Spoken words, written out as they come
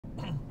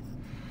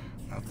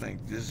I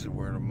think this is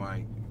where the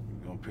mic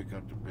gonna pick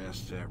up the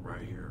best set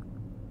right here.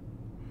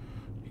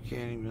 You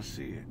can't even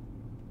see it.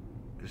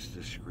 It's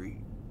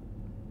discreet.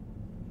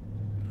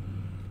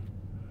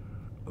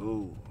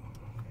 Ooh.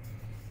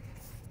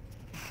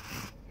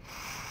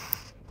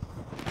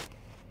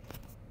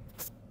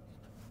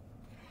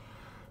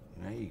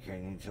 Now you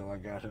can't even tell I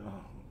got it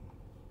on.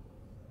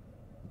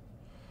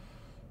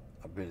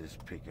 I bet it's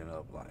picking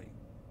up like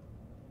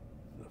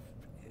the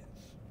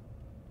feds.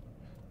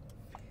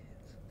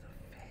 The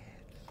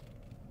feds.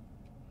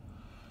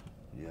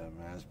 Yeah,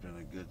 man, it's been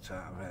a good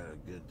time. Had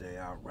a good day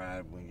out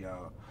riding with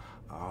y'all.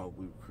 I hope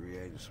we've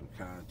created some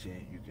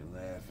content you can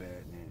laugh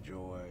at and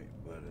enjoy,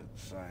 but at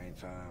the same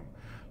time,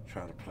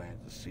 try to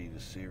plant the seed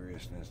of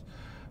seriousness.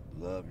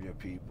 Love your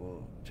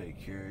people.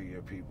 Take care of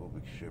your people,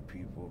 because your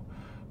people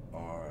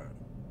are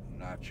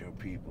not your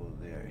people.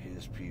 They're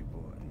his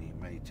people, and he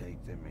may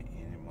take them at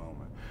any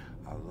moment.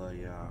 I love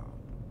y'all.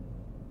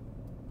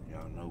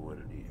 Y'all know what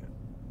it is.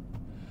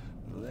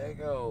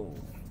 Lego.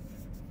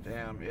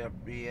 Damn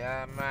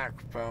FBI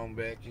microphone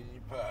back in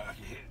your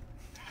pocket.